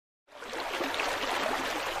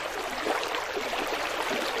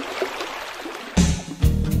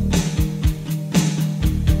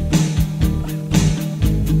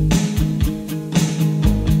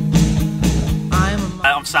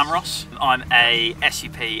I'm a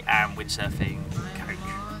SUP and windsurfing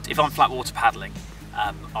coach. If I'm flat water paddling,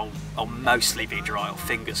 I'll mostly be dry, or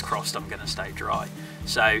fingers crossed I'm going to stay dry.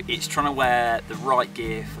 So it's trying to wear the right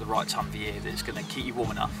gear for the right time of year that's going to keep you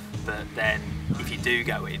warm enough, but then if you do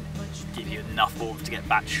go in, give you enough warmth to get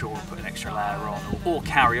back to shore and put an extra layer on, or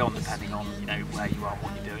carry on depending on where you are and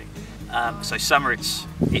what you're doing. So summer it's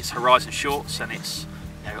horizon shorts, and it's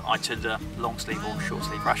either long sleeve or short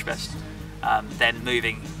sleeve rash vest. Then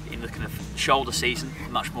moving in the kind of shoulder season,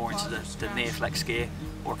 much more into the Neoflex gear,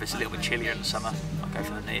 or if it's a little bit chillier in the summer, I'll go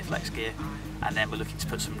for the Neoflex gear. And then we're looking to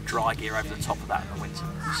put some dry gear over the top of that in the winter.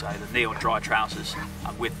 So the Neo dry trousers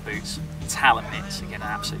with boots, talon mitts, again an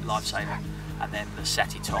absolute lifesaver, and then the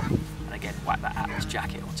SETI top, and again whack that Atlas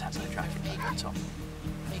jacket or Tattoo jacket over the top.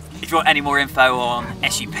 If you want any more info on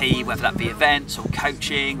SUP, whether that be events or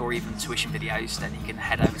coaching or even tuition videos, then you can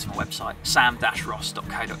head over to my website,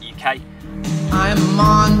 sam-ross.co.uk. I'm a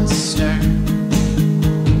monster.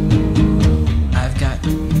 I've got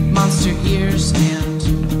monster ears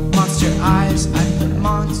and monster eyes.